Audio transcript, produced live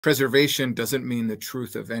preservation doesn't mean the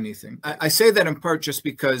truth of anything. I say that in part just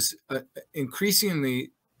because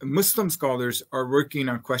increasingly Muslim scholars are working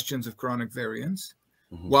on questions of Quranic variance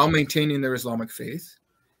while maintaining their Islamic faith.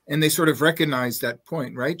 And they sort of recognize that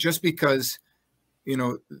point, right? Just because, you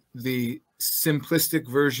know, the simplistic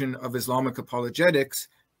version of Islamic apologetics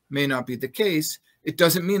may not be the case, it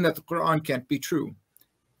doesn't mean that the Quran can't be true.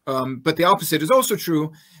 But the opposite is also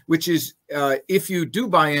true, which is if you do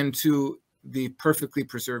buy into the perfectly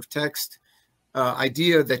preserved text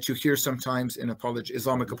idea that you hear sometimes in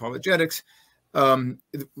Islamic apologetics,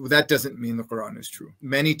 that doesn't mean the Quran is true.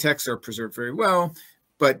 Many texts are preserved very well,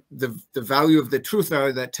 but the value of the truth value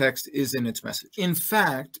of that text is in its message. In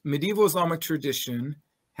fact, medieval Islamic tradition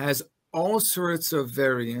has all sorts of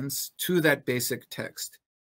variants to that basic text.